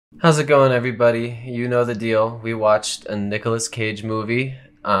How's it going, everybody? You know the deal. We watched a Nicolas Cage movie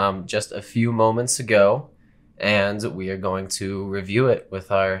just a few moments ago, and we are going to review it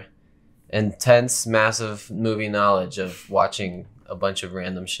with our intense, massive movie knowledge of watching a bunch of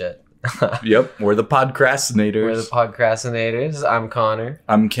random shit. Yep, we're the We're the podcrastinators. podcrastinators. I'm Connor,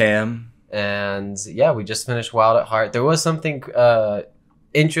 I'm Cam. and yeah, we just finished Wild at Heart. There was something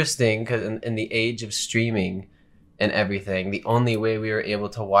interesting because in the age of streaming and everything, the only way we were able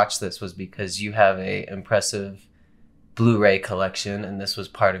to watch this was because you have a impressive Blu-ray collection, and this was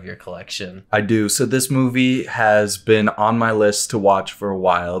part of your collection. I do. So this movie has been on my list to watch for a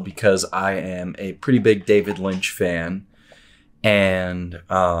while because I am a pretty big David Lynch fan. And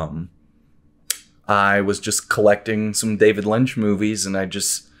I was just collecting some David Lynch movies, and I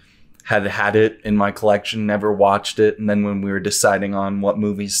just had it in my collection, never watched it. And then when we were deciding on what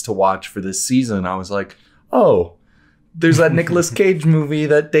movies to watch for this season, I was like, oh, there's that Nicolas Cage movie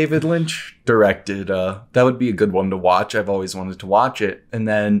that David Lynch directed. That would be a good one to watch. I've always wanted to watch it. And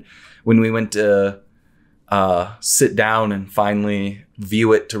then when we went to sit down and finally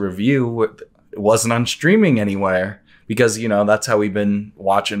view it to review, it wasn't on streaming anywhere because, you know, that's how we've been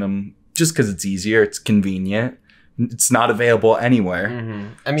watching them, just because it's easier. It's convenient. It's not available anywhere. Mm-hmm.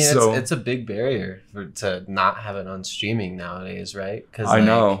 I mean, So- it's a big barrier to not have it on streaming nowadays, right? Because I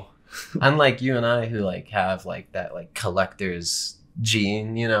know. unlike you and I, who like have like that like collector's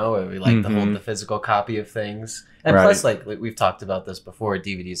gene, you know, where we like to hold the physical copy of things, and Right. plus, like we've talked about this before,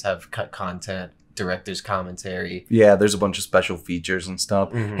 DVDs have cut content, director's commentary. Yeah, there's a bunch of special features and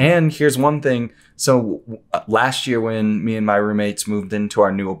stuff. Mhm. And here's one thing. So last year when me and my roommates moved into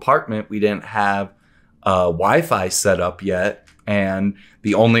our new apartment, we didn't have Wi-Fi set up yet. And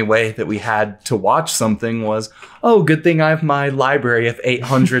the only way that we had to watch something was, oh, good thing I have my library of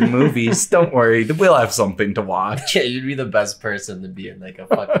 800 movies. Don't worry, we'll have something to watch. Yeah, you'd be the best person to be in like a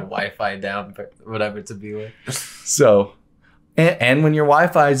fucking Wi-Fi down, whatever to be with. So, and when your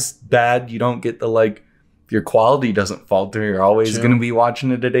Wi-Fi's bad, you don't get the like, your quality doesn't falter. You're always True. going to be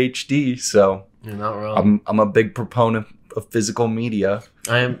watching it at HD. So You're not wrong. I'm a big proponent of physical media,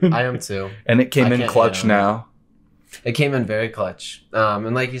 I am too. and it came I in can't clutch hate on it. now. It came in very clutch.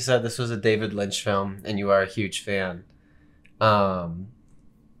 And like you said, this was a David Lynch film, and you are a huge fan.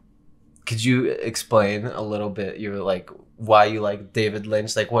 Could you explain a little bit like why you like David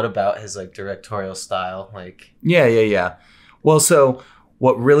Lynch? Like, what about his like directorial style? Like, Yeah. Well, so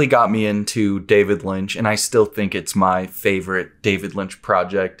what really got me into David Lynch, and I still think it's my favorite David Lynch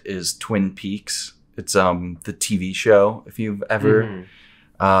project, is Twin Peaks. It's the TV show. If you've ever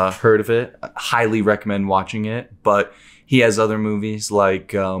heard of it, I highly recommend watching it. But he has other movies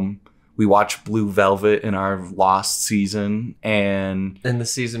like we watched Blue Velvet in our Lost season, and in the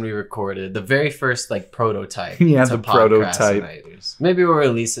season we recorded, the very first like prototype. Yeah, to the prototype. Podcrastinators. Maybe we'll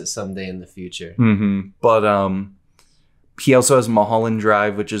release it someday in the future. But he also has Mulholland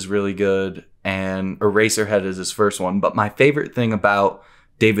Drive, which is really good, and Eraserhead is his first one. But my favorite thing about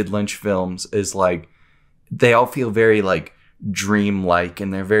David Lynch films is like they all feel very like dreamlike,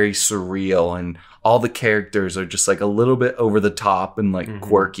 and they're very surreal, and all the characters are just like a little bit over the top and like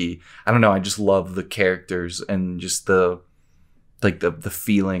quirky. I don't know, I just love the characters and just the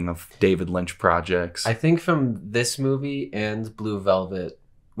feeling of David Lynch projects. I think from this movie and Blue Velvet,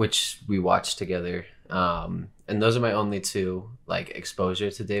 which we watched together, and those are my only two like exposure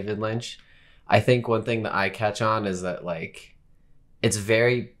to David Lynch. I think one thing that I catch on is that like it's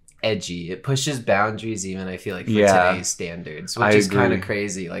very edgy. It pushes boundaries, even I feel like for today's standards, which I is kind of agree.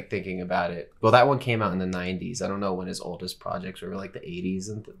 crazy. Like thinking about it. Well, that one came out in the '90s. I don't know when his oldest projects were like the '80s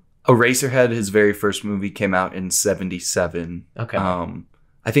and. Eraserhead, his very first movie, came out in 1977. Okay.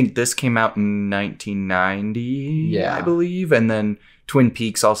 I think this came out in 1990, Yeah. I believe. And then Twin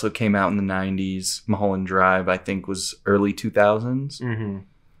Peaks also came out in the 90s. Mulholland Drive, I think, was early 2000s. Mm-hmm.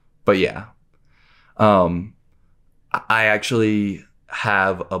 But yeah. I actually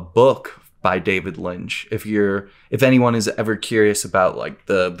have a book by David Lynch. If anyone is ever curious about like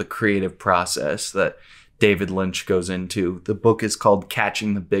the creative process that David Lynch goes into, the book is called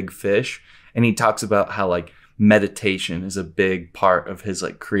Catching the Big Fish, and he talks about how like meditation is a big part of his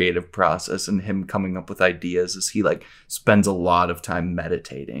like creative process, and him coming up with ideas is he like spends a lot of time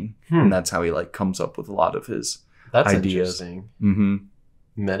meditating, and that's how he like comes up with a lot of his That's ideas. interesting.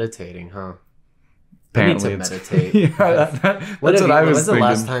 Meditating, huh? Apparently I need to it's- meditate. Yeah, that's what I was When's the thinking.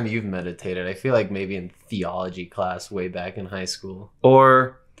 last time you've meditated? I feel like maybe in theology class way back in high school.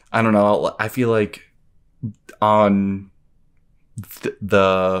 Or I don't know, I feel like on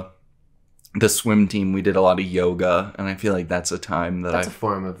the the swim team, we did a lot of yoga, and I feel like that's a time that That's a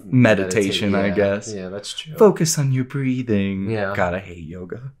form of meditation, I guess. Yeah, that's true. Focus on your breathing. Yeah. God, I hate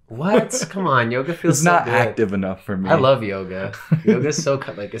yoga. What? Come on, yoga feels It's not so good. active enough for me. I love yoga. Yoga's so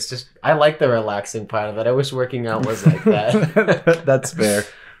like it's just. I like the relaxing part of it. I wish working out was like that. That's fair.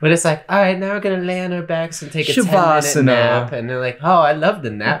 But it's like, all right, now we're gonna lay on our backs and take a 10-minute nap, and they're like, oh, I love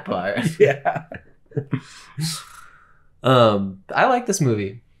the nap part. Yeah. I like this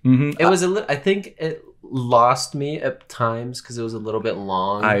movie. Mm-hmm. It was I think it lost me at times because it was a little bit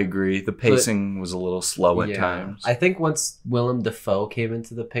long. I agree. The pacing was a little slow at times. I think once Willem Dafoe came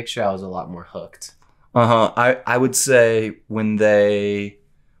into the picture, I was a lot more hooked. I would say when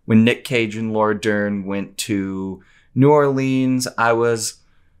Nick Cage and Laura Dern went to New Orleans, I was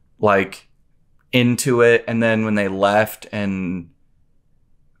like into it, and then when they left, and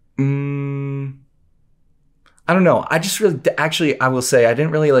I don't know. I just really, actually, I will say I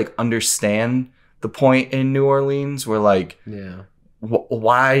didn't really like understand the point in New Orleans where like, yeah,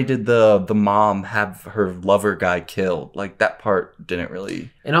 why did the mom have her lover guy killed? Like that part didn't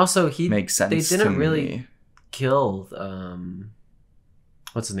really, and also make sense. They didn't to really me. kill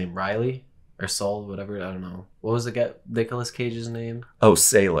what's his name, Riley or Saul, whatever. I don't know. What was the guy Nicolas Cage's name? Oh,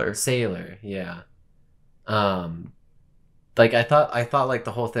 Sailor. Yeah. Like I thought like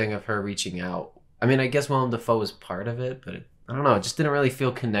the whole thing of her reaching out. I mean, I guess Willem Dafoe was part of it, but I don't know. It just didn't really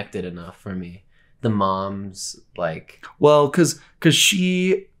feel connected enough for me. The mom's like... Well, because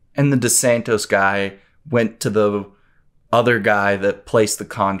she and the DeSantos guy went to the other guy that placed the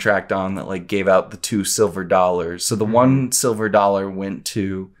contract on that like gave out the $2 silver. So the $1 silver went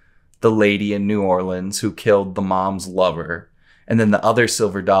to the lady in New Orleans who killed the mom's lover. And then the other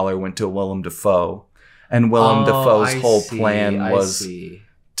silver dollar went to Willem Dafoe. And Willem Dafoe's whole plan was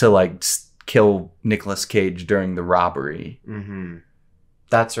to like kill Nicolas Cage during the robbery. Mm-hmm.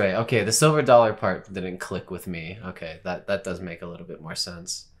 That's right. Okay, the silver dollar part didn't click with me. Okay, that does make a little bit more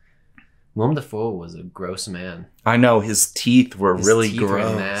sense. Willem Dafoe was a gross man. I know, his teeth were really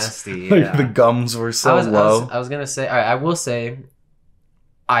gross. Were nasty. Yeah. Like the gums were so low. I was gonna say. All right, I will say,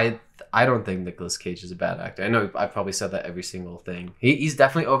 I don't think Nicolas Cage is a bad actor. I know I've probably said that every single thing. He's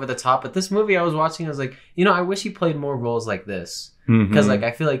definitely over the top. But this movie I was watching, I was like, I wish he played more roles like this. Because like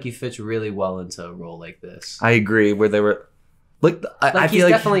I feel like he fits really well into a role like this. I agree. Where they were like I feel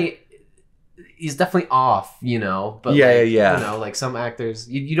like he's definitely off, But yeah. Like some actors,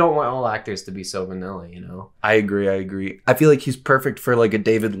 you don't want all actors to be so vanilla, I agree. I feel like he's perfect for like a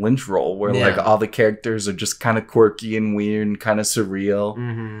David Lynch role where like all the characters are just kind of quirky and weird and kind of surreal.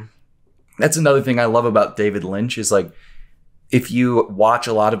 Mm-hmm. That's another thing I love about David Lynch is like if you watch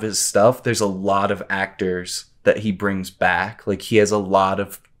a lot of his stuff, there's a lot of actors that he brings back. Like he has a lot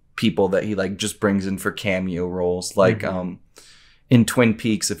of people that he like just brings in for cameo roles. Like in Twin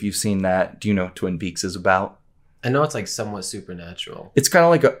Peaks, if you've seen that, do you know what Twin Peaks is about? I know it's like somewhat supernatural. It's kind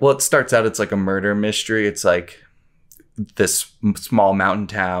of like it starts out, it's like a murder mystery. It's like this small mountain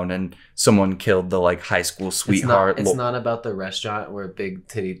town and someone killed the like high school sweetheart. It's not about the restaurant where big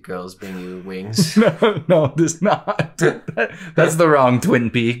tittied girls bring you wings. No, it's not. That's the wrong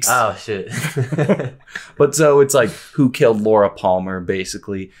Twin Peaks. Oh shit. But so it's like who killed Laura Palmer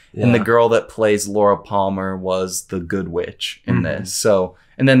basically. Yeah. And the girl that plays Laura Palmer was the good witch in this. So,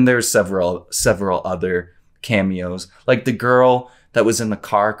 and then there's several other cameos. Like the girl that was in the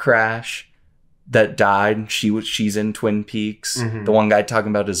car crash that died, she's in Twin Peaks. The one guy talking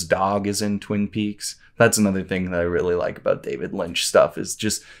about his dog is in Twin Peaks. That's another thing that I really like about David Lynch stuff is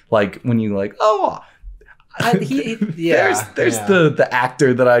just like when you like, there's the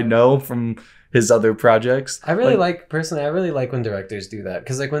actor that I know from his other projects. I really like when directors do that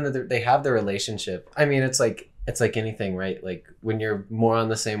because like when they have the relationship. I mean, it's like anything, right? Like when you're more on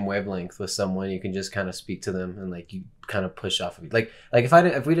the same wavelength with someone, you can just kind of speak to them and like you kind of push off of it. Like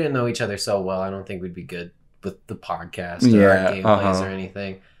if we didn't know each other so well, I don't think we'd be good with the podcast or our gameplays or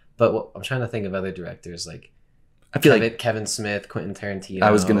anything. But I'm trying to think of other directors like I feel like Kevin Smith, Quentin Tarantino.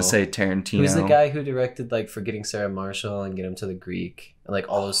 I was gonna say Tarantino. Who's the guy who directed like Forgetting Sarah Marshall and Get Him to the Greek and like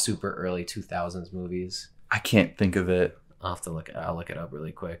all those super early 2000s movies? I can't think of it. I'll look it up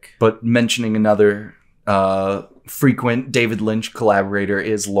really quick. But mentioning another frequent David Lynch collaborator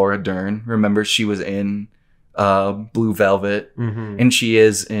is Laura Dern. Remember, she was in Blue Velvet, and she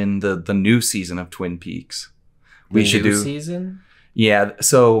is in the new season of Twin Peaks. We should do season. Yeah,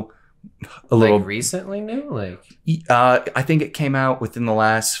 so a little recently new. Like I think it came out within the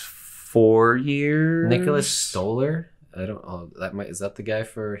last 4 years. Nicholas Stoller. I don't. Oh, is that the guy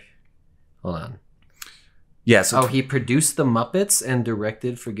for? Hold on. Yeah, so he produced The Muppets and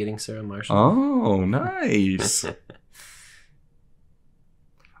directed Forgetting Sarah Marshall. Oh, nice.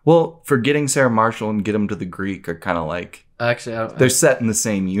 Well, Forgetting Sarah Marshall and Get 'Em to the Greek are kind of like Actually, they're set in the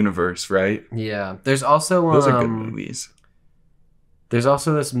same universe, right? yeah. There's also Those are good movies. There's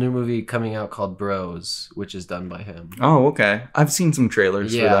also this new movie coming out called Bros, which is done by him. Oh, okay. I've seen some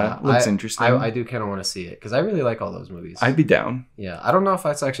trailers for that. Looks interesting. I do kind of want to see it because I really like all those movies. I'd be down. Yeah, I don't know if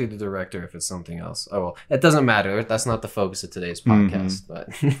that's actually the director, if it's something else. Oh well, it doesn't matter. That's not the focus of today's podcast.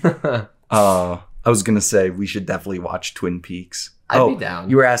 But I was gonna say we should definitely watch Twin Peaks. I'd be down.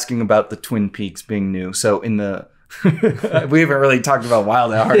 You were asking about the Twin Peaks being new. So in the we haven't really talked about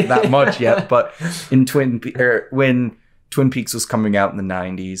Wild at Heart that much yet, but in when Twin Peaks was coming out in the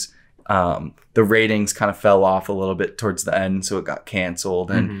 90s, the ratings kind of fell off a little bit towards the end, so it got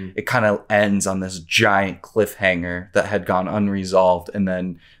canceled, and it kind of ends on this giant cliffhanger that had gone unresolved, and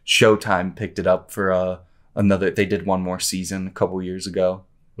then Showtime picked it up for they did one more season a couple years ago.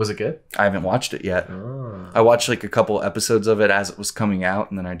 Was it good? I haven't watched it yet. Oh. I watched like a couple episodes of it as it was coming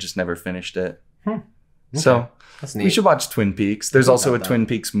out, and then I just never finished it. Okay. So That's neat. we should watch Twin Peaks. There's also a Twin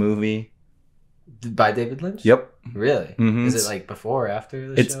Peaks movie. By David Lynch? Yep. Really? Mm-hmm. Is it like before or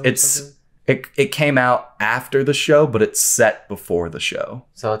after the show? It came out after the show, but it's set before the show.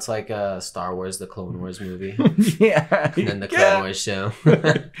 So it's like Star Wars, the Clone Wars movie. Yeah. And then the Clone Wars show.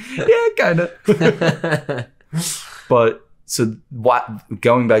 Yeah, kind of. But so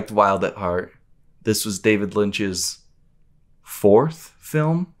going back to Wild at Heart, this was David Lynch's 4th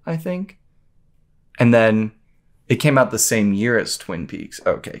film, I think. And then it came out the same year as Twin Peaks.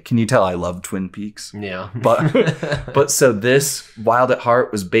 Okay, can you tell I love Twin Peaks? Yeah. But so this Wild at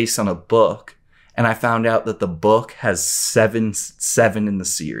Heart was based on a book, and I found out that the book has seven in the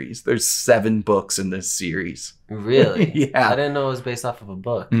series. There's 7 books in this series. Really? Yeah. I didn't know it was based off of a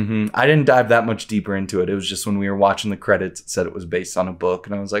book. Mm-hmm. I didn't dive that much deeper into it. It was just when we were watching the credits, it said it was based on a book,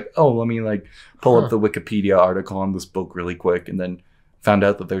 and I was like, oh, let me like pull up the Wikipedia article on this book really quick, and then found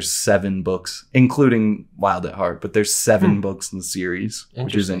out that there's 7 books, including Wild at Heart, but there's 7 books in the series,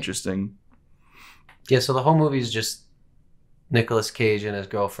 which is interesting. Yeah, so the whole movie is just Nicolas Cage and his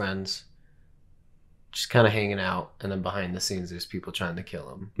girlfriends just kind of hanging out, and then behind the scenes there's people trying to kill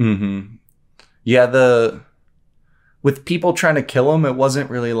him. Mm-hmm. Yeah, with people trying to kill him, it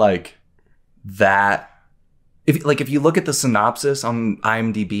wasn't really like that. If you look at the synopsis on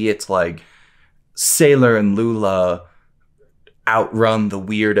IMDb, it's like Sailor and Lula outrun the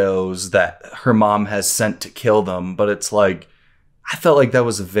weirdos that her mom has sent to kill them, but it's like I felt like that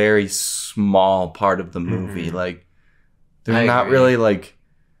was a very small part of the movie. Like there's not really like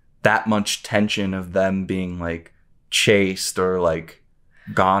that much tension of them being like chased or like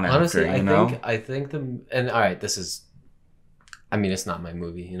gone honestly, after, you know? I think and all right, this is, I mean, it's not my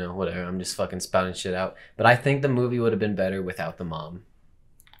movie, you know, whatever. I'm just fucking spouting shit out. But I think the movie would have been better without the mom.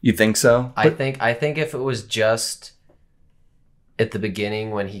 You think so? I think if it was just at the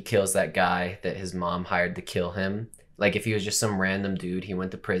beginning when he kills that guy that his mom hired to kill him, like if he was just some random dude, he went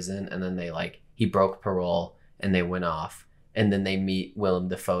to prison and then he broke parole and they went off and then they meet Willem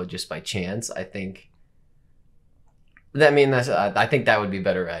Dafoe just by chance, I think that would be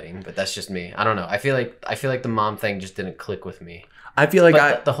better writing, but that's just me. I don't know. I feel like the mom thing just didn't click with me. I feel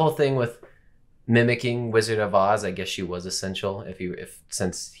like the whole thing with mimicking Wizard of Oz, I guess she was essential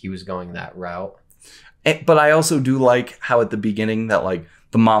since he was going that route. But I also do like how at the beginning that like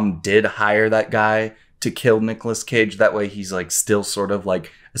the mom did hire that guy to kill Nicolas Cage. That way he's like still sort of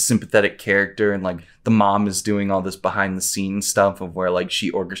like a sympathetic character, and like the mom is doing all this behind the scenes stuff of where like she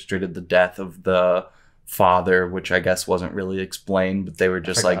orchestrated the death of the father, which I guess wasn't really explained, but they were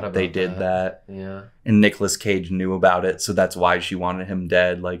just like they did that. Yeah. And Nicolas Cage knew about it, so that's why she wanted him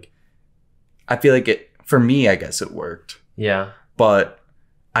dead. Like I feel like for me, I guess it worked. Yeah. But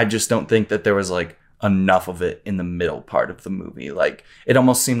I just don't think that there was like enough of it in the middle part of the movie. Like it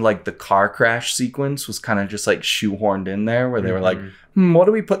almost seemed like the car crash sequence was kind of just like shoehorned in there, where they were like, what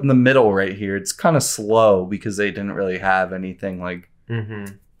do we put in the middle right here? It's kind of slow because they didn't really have anything like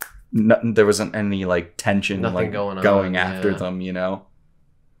there wasn't any like tension like going after them, you know?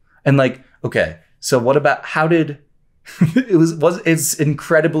 And like, okay, so what about how did it's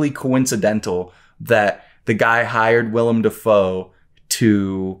incredibly coincidental that the guy hired Willem Dafoe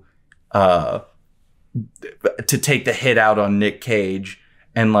to take the hit out on Nick Cage,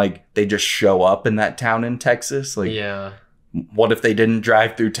 and like they just show up in that town in Texas. Like, yeah, what if they didn't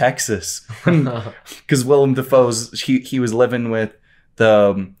drive through Texas? Because Willem Dafoe's he was living with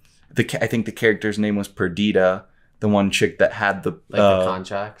the I think the character's name was Perdita, the one chick that had the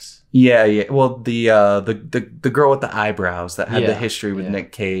contracts. Yeah. Well, the girl with the eyebrows that had the history with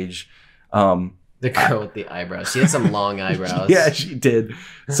Nick Cage. The girl with the eyebrows. She had some long eyebrows. Yeah, she did.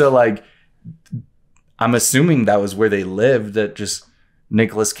 So like, I'm assuming that was where they lived. That just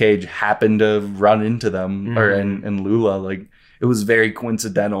Nicolas Cage happened to run into them or and Lula. Like, it was very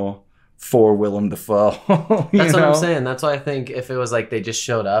coincidental for Willem Dafoe. That's what I'm saying. That's why I think if it was like they just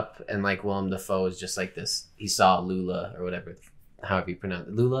showed up and like Willem Dafoe was just like this, he saw Lula or whatever, however you pronounce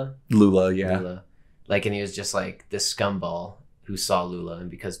it, Lula, yeah. Lula. Like, and he was just like this scumball who saw Lula, and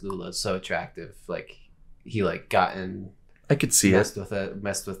because Lula is so attractive, like he like got in. I could see messed with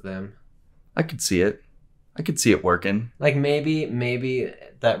them. I could see it. I could see it working. Like maybe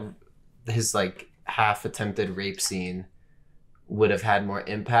that his like half attempted rape scene would have had more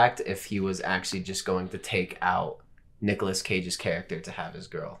impact if he was actually just going to take out Nicolas Cage's character to have his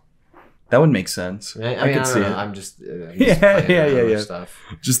girl. That would make sense. Right? I could see it. I'm just yeah. Stuff.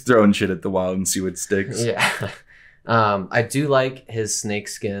 Just throwing shit at the wall and see what sticks. Yeah. I do like his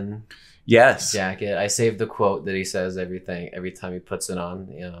snakeskin jacket. I saved the quote that he says every time he puts it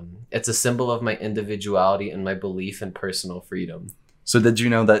on. It's a symbol of my individuality and my belief in personal freedom. So did you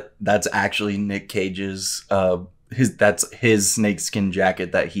know that that's actually Nick Cage's that's his snakeskin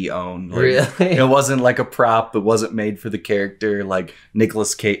jacket that he owned? Like, really? It wasn't like a prop. It wasn't made for the character. Like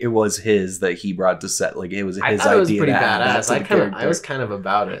Nicolas Cage, it was his that he brought to set. Like it was his idea. It was pretty badass. I was kind of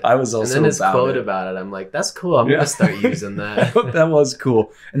about it. I was also. And then his about quote it. about it, I'm like, that's cool. I'm gonna start using that. That was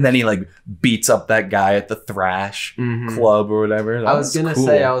cool. And then he like beats up that guy at the thrash club or whatever. I was gonna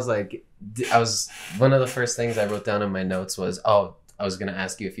say, I was one of the first things I wrote down in my notes was, I was going to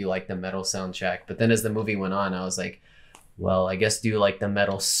ask you if you like the metal soundtrack. But then as the movie went on, I was like, well, I guess do you like the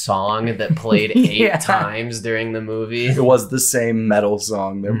metal song that played 8 times during the movie? It was the same metal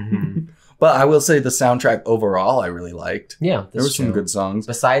song. But I will say the soundtrack overall I really liked. Yeah, there were some good songs.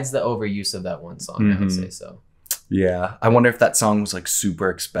 Besides the overuse of that one song, I would say so. Yeah. I wonder if that song was like super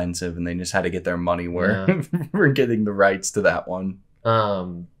expensive and they just had to get their money worth for getting the rights to that one.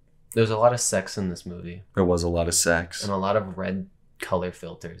 There's a lot of sex in this movie. There was a lot of sex. And a lot of red color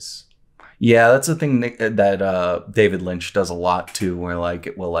filters. Yeah, that's a thing that David Lynch does a lot too, where like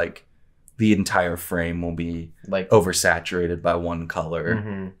it will like the entire frame will be like oversaturated by one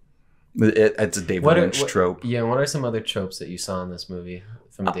color. It's a David Lynch trope. Yeah, what are some other tropes that you saw in this movie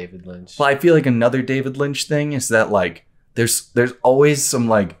from David Lynch? Well, I feel like another David Lynch thing is that like there's always some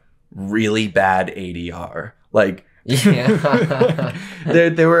like really bad ADR. Like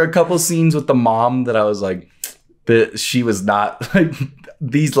there were a couple scenes with the mom that I was like, she was not like,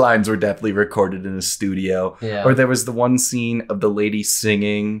 these lines were definitely recorded in a studio. Yeah. Or there was the one scene of the lady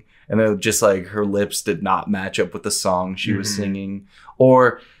singing and it was just like her lips did not match up with the song she was singing.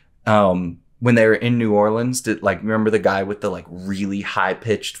 Or when they were in New Orleans, remember the guy with the like really high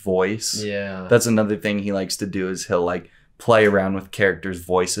pitched voice? Yeah. That's another thing he likes to do is he'll like play around with characters'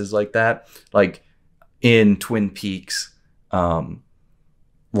 voices like that. Like in Twin Peaks,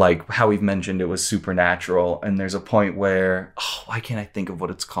 like how we've mentioned, it was supernatural, and there's a point where why can't I think of what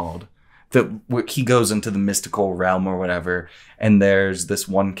it's called? Where he goes into the mystical realm or whatever, and there's this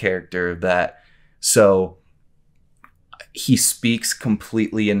one character that he speaks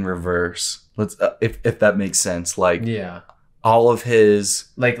completely in reverse. Let's if that makes sense. Like all of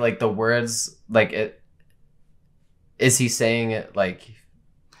his like the words like it. Is he saying it like?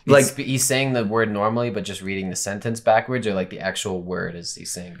 He's saying the word normally, but just reading the sentence backwards, or like the actual word is he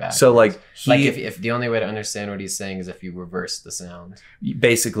saying backwards? So like if the only way to understand what he's saying is if you reverse the sound.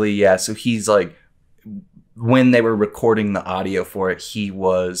 Basically, yeah. So he's like, when they were recording the audio for it, he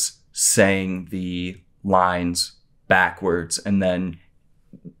was saying the lines backwards, and then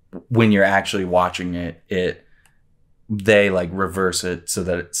when you're actually watching it they like reverse it so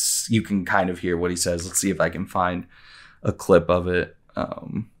that you can kind of hear what he says. Let's see if I can find a clip of it.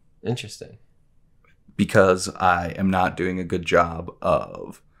 Interesting. Because I am not doing a good job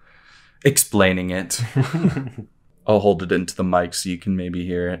of explaining it. I'll hold it into the mic so you can maybe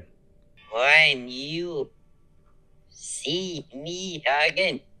hear it. When you see me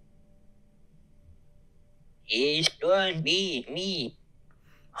again, it's gonna be me.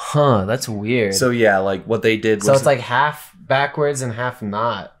 Huh, that's weird. So yeah, like what they did was... So it's like half backwards and half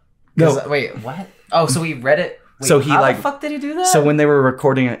not. No. Wait, what? Oh, so he read it... Wait, so he how the fuck did he do that? So when they were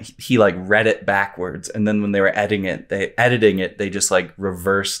recording it, he like read it backwards, and then when they were editing it, they just like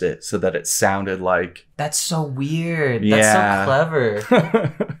reversed it so that it sounded like. That's so weird. Yeah. That's so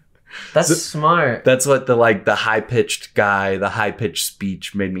clever. That's smart. That's what the high pitched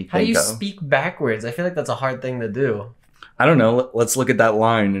speech made me think of. How do you speak backwards? I feel like that's a hard thing to do. I don't know. Let's look at that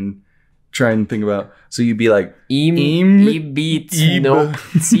line and try and think about. So you'd be like beat no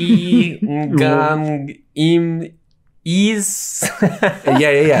ti gang im is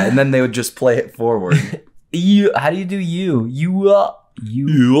yeah, and then they would just play it forward. How do you do you?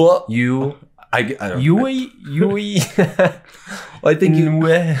 I don't Yui. Well, I think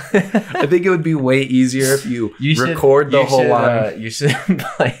it would be way easier if you record the whole line. You should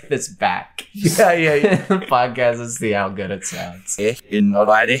play this back. Yeah. The podcast and see how good it sounds. Yeah,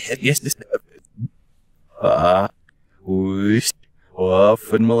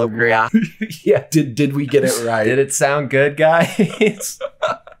 did we get it right? Did it sound good, guys?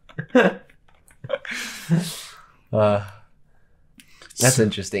 That's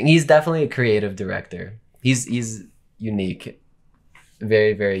interesting. He's definitely a creative director. He's unique.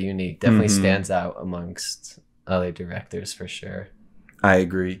 Very, very unique. Definitely stands out amongst other directors for sure. I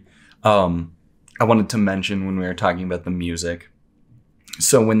agree. I wanted to mention when we were talking about the music.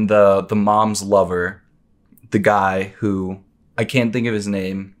 So when the mom's lover, the guy who I can't think of his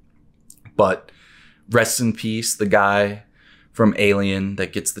name, but rest in peace, the guy from Alien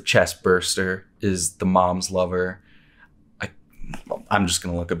that gets the chest burster is the mom's lover. I'm just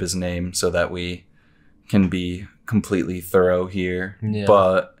going to look up his name so that we can be completely thorough here. Yeah.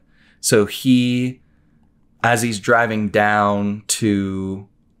 But so as he's driving down to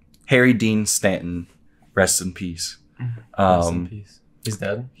Harry Dean Stanton, rest in peace. Rest in peace. He's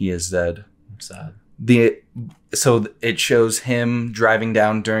dead? He is dead. I'm sad. So it shows him driving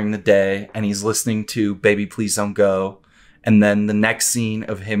down during the day and he's listening to Baby Please Don't Go. And then the next scene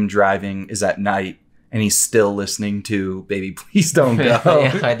of him driving is at night and he's still listening to Baby Please Don't Go.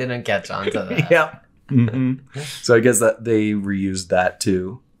 Yeah, I didn't catch on to that. Yeah. So I guess that they reused that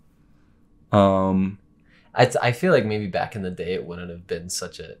too. I feel like maybe back in the day it wouldn't have been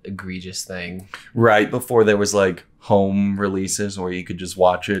such an egregious thing. Right, before there was like home releases where you could just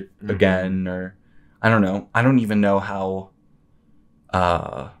watch it again, or I don't know. I don't even know how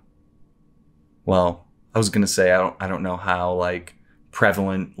well, I was gonna say I don't know how like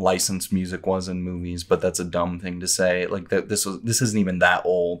prevalent licensed music was in movies, but that's a dumb thing to say. Like this isn't even that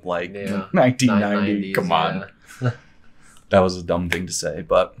old, like 1990. Come on. Yeah. That was a dumb thing to say,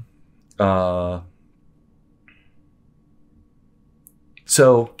 but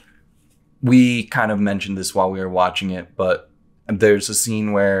so we kind of mentioned this while we were watching it, but there's a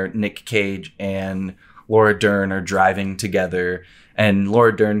scene where Nick Cage and Laura Dern are driving together and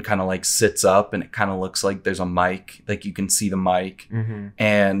Laura Dern kind of like sits up and it kind of looks like there's a mic, like you can see the mic.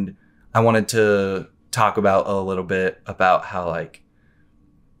 And I wanted to talk about a little bit about how like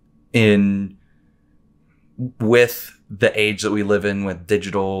with the age that we live in with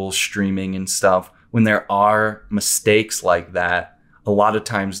digital streaming and stuff, when there are mistakes like that, a lot of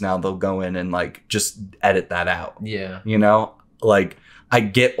times now they'll go in and like just edit that out. Yeah. You know, like I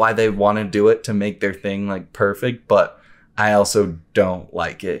get why they want to do it to make their thing like perfect, but I also don't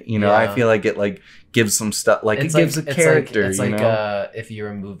like it. You know, Yeah. I feel like it like gives some stuff, like it gives a character. It's you like know? If you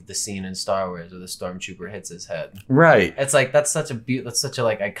remove the scene in Star Wars where the stormtrooper hits his head. Right. It's like that's such a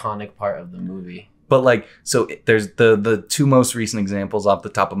like iconic part of the movie. But like, so there's the two most recent examples off the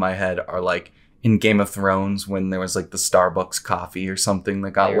top of my head are like in Game of Thrones when there was like the Starbucks coffee or something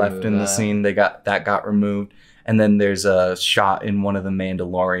that got left in the scene. That got removed. And then there's a shot in one of the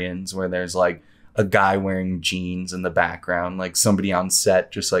Mandalorians where there's like a guy wearing jeans in the background. Like somebody on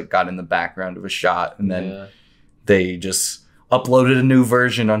set just like got in the background of a shot, and then they just uploaded a new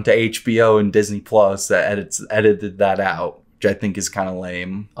version onto HBO and Disney Plus that edited that out, which I think is kind of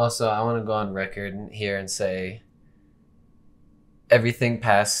lame. Also, I want to go on record here and say everything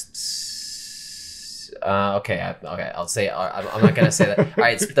past. I'll say I'm not gonna say that. All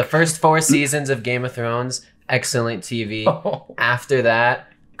right, so the first 4 seasons of Game of Thrones, excellent TV. After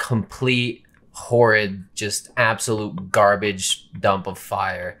that, complete horrid, just absolute garbage dump of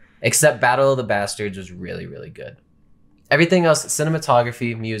fire. Except Battle of the Bastards was really, really good. Everything else,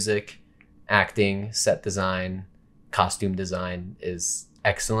 cinematography, music, acting, set design, costume design is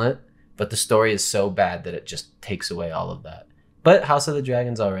excellent, but the story is so bad that it just takes away all of that. But House of the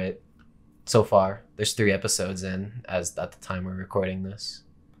Dragon's all right so far. There's 3 episodes in as at the time we're recording this.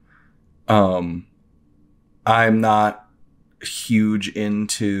 I'm not huge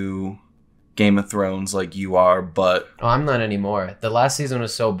into Game of Thrones like you are, but I'm not anymore. The last season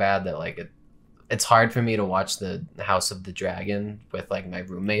was so bad that like it's hard for me to watch the House of the Dragon with like my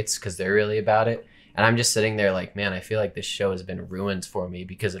roommates because they're really about it, and I'm just sitting there like, man, I feel like this show has been ruined for me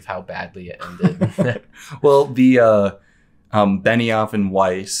because of how badly it ended. Well, the Benioff and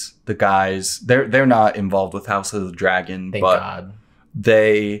Weiss, the guys, they're not involved with House of the Dragon, Thank but God.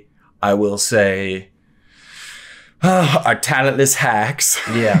 They, I will say, are talentless hacks.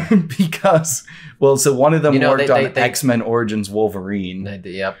 Yeah. Because, well, so one of them worked on they X-Men Origins Wolverine.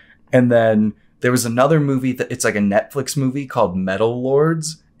 Yep. And then there was another movie that it's like a Netflix movie called Metal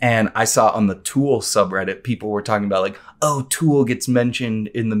Lords. And I saw on the Tool subreddit, people were talking about like, oh, Tool gets mentioned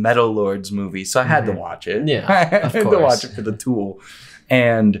in the Metal Lords movie. So I had to watch it. Yeah, I had to watch it for the Tool.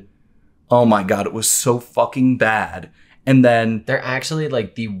 And oh my God, it was so fucking bad. And then they're actually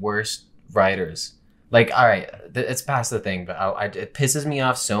like the worst writers. Like, all right, it's past the thing, but it pisses me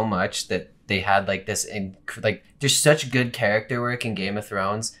off so much that they had like this, like, there's such good character work in Game of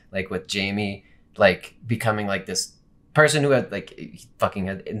Thrones, like with Jaime, like becoming like this person who had like he fucking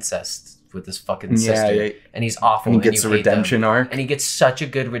had incest with his fucking sister, and he's awful. And he gets a redemption arc, and he gets such a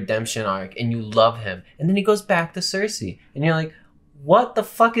good redemption arc, and you love him, and then he goes back to Cersei, and you're like, what the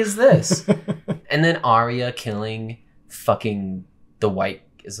fuck is this? And then Arya killing fucking the White.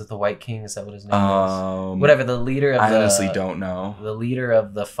 Is it the White King? Is that what his name is? Whatever, the leader of I honestly don't know. The leader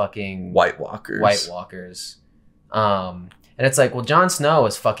of the fucking White Walkers. And it's like, well, Jon Snow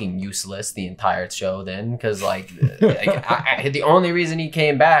was fucking useless the entire show then, because like, the only reason he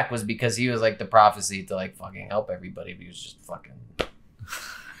came back was because he was like the prophecy to like fucking help everybody. But he was just fucking.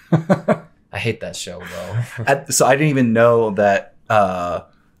 I hate that show, bro. So I didn't even know that. I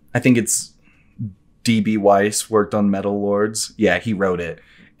think it's D.B. Weiss worked on Metal Lords. Yeah, he wrote it.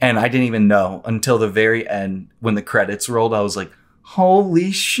 And I didn't even know until the very end when the credits rolled. I was like,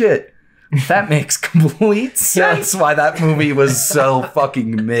 holy shit. That makes complete sense why that movie was so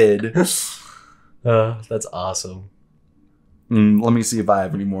fucking mid. That's awesome. Let me see if I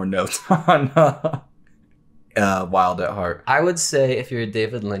have any more notes on Wild at Heart. I would say if you're a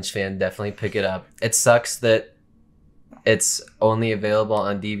David Lynch fan, definitely pick it up. It sucks that it's only available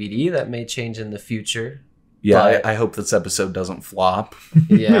on DVD. That may change in the future. Yeah, I hope this episode doesn't flop.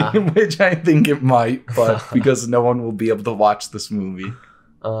 Yeah. Which I think it might, but because no one will be able to watch this movie.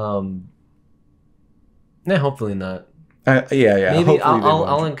 Yeah, hopefully not. Yeah. Maybe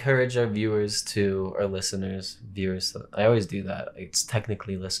I'll encourage our viewers. I always do that. It's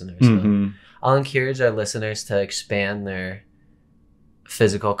technically listeners. Mm-hmm. I'll encourage our listeners to expand their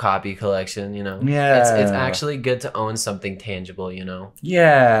physical copy collection. You know, yeah, it's actually good to own something tangible. You know,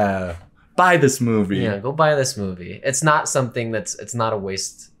 yeah. Buy this movie. Yeah, go buy this movie. It's not something it's not a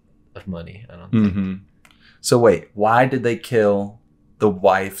waste of money. I don't think. So wait, why did they kill the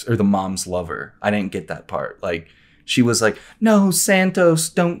wife's or the mom's lover? I didn't get that part. Like, she was like, no, Santos,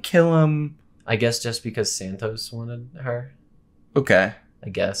 don't kill him. I guess just because Santos wanted her. Okay. I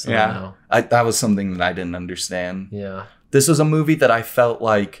guess. I don't know. That was something that I didn't understand. Yeah. This was a movie that I felt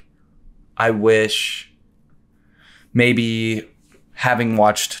like I wish maybe having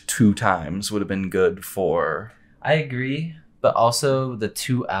watched 2 times would have been good for. I agree. But also the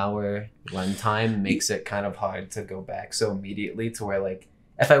 2-hour runtime makes it kind of hard to go back so immediately to where, like,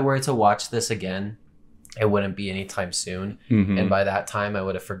 if I were to watch this again, it wouldn't be anytime soon. Mm-hmm. And by that time, I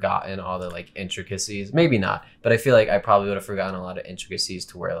would have forgotten all the, like, intricacies. Maybe not. But I feel like I probably would have forgotten a lot of intricacies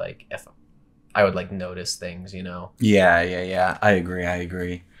to where, like, if I would, like, notice things, you know? Yeah. I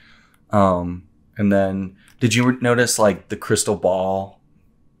agree. And then, did you notice, like, the crystal ball?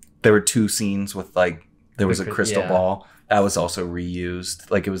 There were 2 scenes with, like, there was a crystal ball. That was also reused.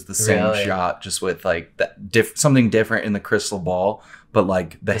 Like, it was the same shot, just with like that something different in the crystal ball, but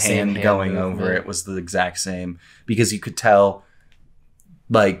like the hand going over it was the exact same, because you could tell,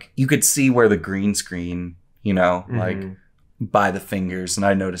 like, you could see where the green screen, you know, like by the fingers, and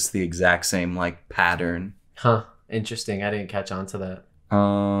I noticed the exact same like pattern. Huh. Interesting. I didn't catch on to that.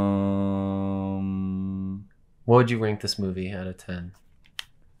 What would you rank this movie out of 10?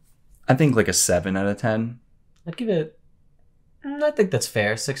 I think like a 7 out of 10. I'd give it. I think that's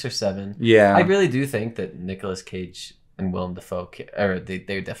fair. 6 or 7. Yeah. I really do think that Nicolas Cage and Willem Dafoe, they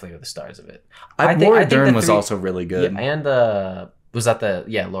definitely are the stars of it. Laura Dern was also really good. Yeah, and was that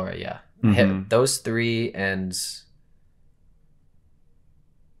Laura? Yeah. Those 3 and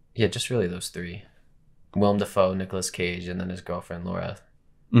just really those 3. Willem Dafoe, Nicolas Cage, and then his girlfriend Laura.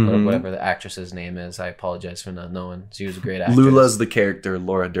 Or whatever the actress's name is. I apologize for not knowing. She was a great actress. Lula's the character.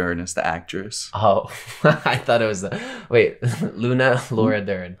 Laura Dern is the actress. Oh, I thought it was Laura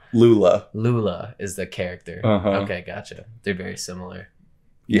Dern. Lula is the character. Okay, gotcha. They're very similar.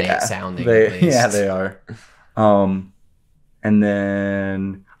 Yeah, sounding. Yeah, they are. And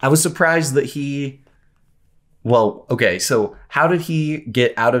then I was surprised that well, okay, so how did he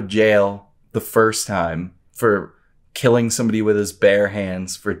get out of jail the first time for killing somebody with his bare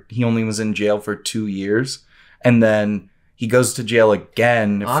hands? He only was in jail for 2 years, and then he goes to jail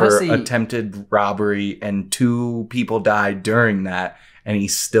again for attempted robbery, and 2 people died during that, and he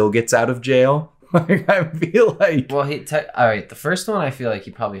still gets out of jail. Like, I feel like, well, all right, the first one, I feel like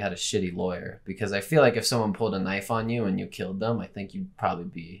he probably had a shitty lawyer, because I feel like if someone pulled a knife on you and you killed them, I think you'd probably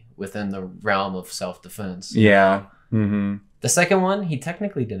be within the realm of self-defense. Yeah. The second one, he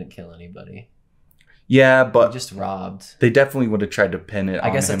technically didn't kill anybody. Yeah, He but just robbed. they definitely would have tried to pin it on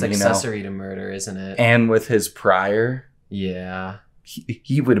I guess him, it's accessory to murder, isn't it? And with his prior, Yeah.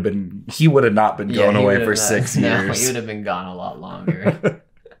 he would have not been going he away would've for not- 6 No, years. he would have been gone a lot longer.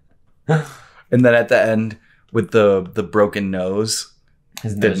 And then at the end with the broken nose,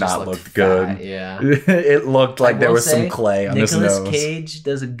 His did nose not just look looked good. fat, yeah. It looked like I there will was some say, clay on his Nicolas nose. Cage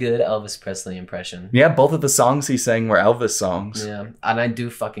does a good Elvis Presley impression. Yeah, both of the songs he sang were Elvis songs. Yeah, and I do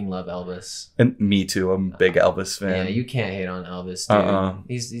fucking love Elvis. And me too. I'm a big Elvis fan. Yeah, you can't hate on Elvis, dude. Uh-uh.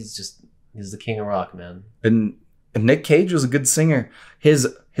 He's the king of rock, man. And Nick Cage was a good singer.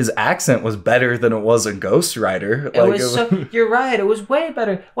 His accent was better than it was in Ghost Rider. You're right. It was way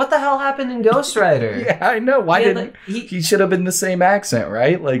better. What the hell happened in Ghost Rider? Yeah, I know. Why Yeah, didn't like, he- he should have been the same accent,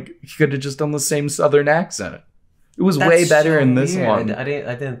 right? Like he could have just done the same Southern accent. It was That's way better so in this weird. one. I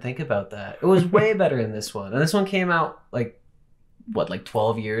didn't think about that. It was way better in this one. And this one came out like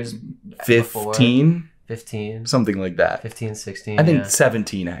 12 years before? 15, 15, something like that. 15, 16. I think yeah.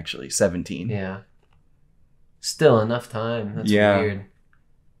 17 actually. 17. Yeah. Still enough time. That's Yeah. weird.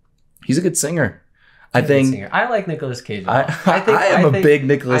 He's a good singer. He's I a good think singer. I like Nicolas Cage. A I, lot. I am a big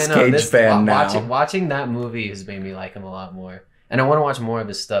Nicolas I know, Cage fan now. Watching that movie has made me like him a lot more, and I want to watch more of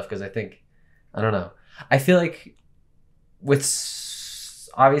his stuff because I don't know. I feel like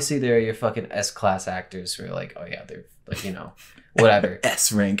obviously there are your fucking S-class actors who are like, oh yeah, they're like, whatever.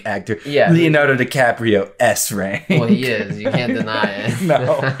 S rank actor. Yeah. Leonardo DiCaprio, S rank. Well, he is. You can't deny it.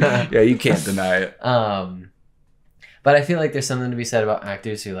 No. Yeah, you can't deny it. But I feel like there's something to be said about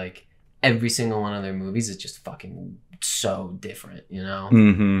actors who like every single one of their movies is just fucking so different,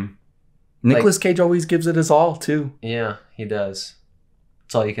 Mm-hmm. Nicolas Cage always gives it his all too. Yeah, he does.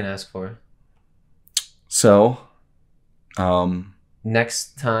 That's all you can ask for. So,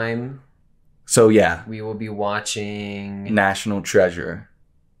 Next time yeah, we will be watching National Treasure.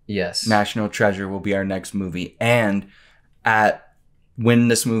 Yes. National Treasure will be our next movie, and when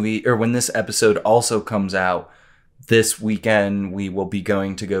this episode also comes out this weekend, we will be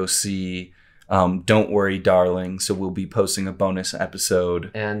going to go see Don't Worry Darling, so we'll be posting a bonus episode.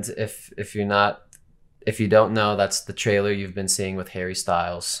 And if you don't know, that's the trailer you've been seeing with Harry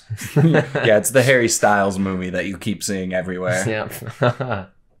Styles. Yeah, it's the Harry Styles movie that you keep seeing everywhere. Yeah.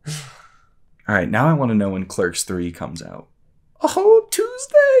 All right, now I want to know when Clerks 3 comes out. Oh,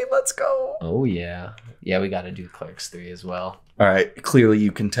 Tuesday, let's go. Oh yeah. Yeah, we got to do Clerks 3 as well. All right, clearly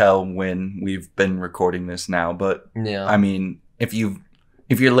you can tell when we've been recording this now, but Yeah. I mean, if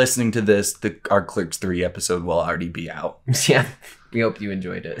you're listening to this, our Clerks 3 episode will already be out. Yeah. We hope you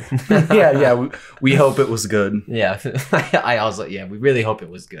enjoyed it. Yeah, we hope it was good. Yeah. We really hope it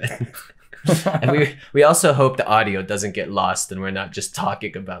was good. And we also hope the audio doesn't get lost and we're not just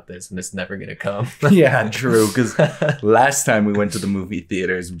talking about this and it's never going to come. Yeah, true, because last time we went to the movie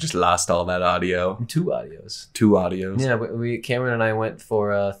theaters, we just lost all that audio. 2 audios. 2 audios. Yeah, Cameron and I went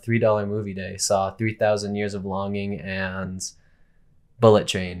for a $3 movie day, saw 3,000 Years of Longing and Bullet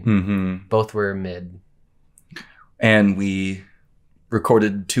Train. Mm-hmm. Both were mid. And we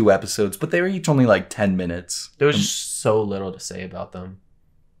recorded 2 episodes, but they were each only like 10 minutes. There was just so little to say about them.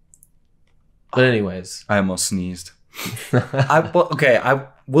 But anyways. I almost sneezed.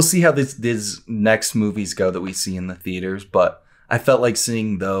 We'll see how these next movies go that we see in the theaters, but I felt like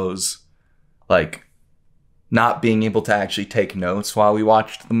seeing those, like, not being able to actually take notes while we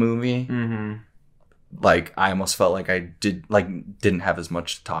watched the movie. Mm-hmm. Like, I almost felt like I didn't have as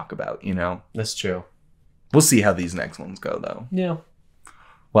much to talk about, That's true. We'll see how these next ones go, though. Yeah.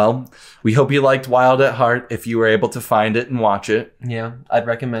 Well, we hope you liked Wild at Heart if you were able to find it and watch it. Yeah, I'd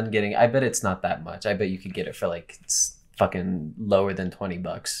recommend I bet it's not that much. I bet you could get it for like it's fucking lower than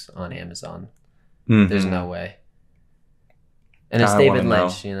 $20 on Amazon. Mm-hmm. There's no way. And it's I David wanna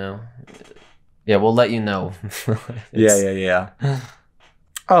Lynch, Yeah, we'll let you know. Yeah.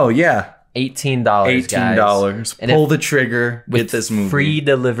 Oh, yeah. $18, $18. And Pull the trigger. with Get this movie. free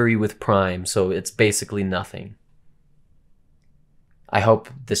delivery with Prime, so it's basically nothing. I hope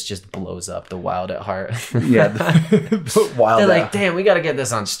this just blows up the Wild at Heart. Yeah. Wild They're at like, Heart. damn, we got to get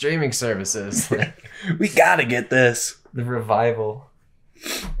this on streaming services. We gotta get this. The revival.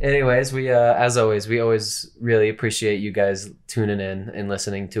 Anyways, as always, we always really appreciate you guys tuning in and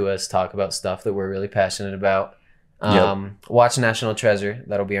listening to us talk about stuff that we're really passionate about. Watch National Treasure.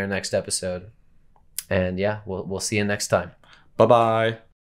 That'll be our next episode. And yeah, we'll see you next time. Bye-bye.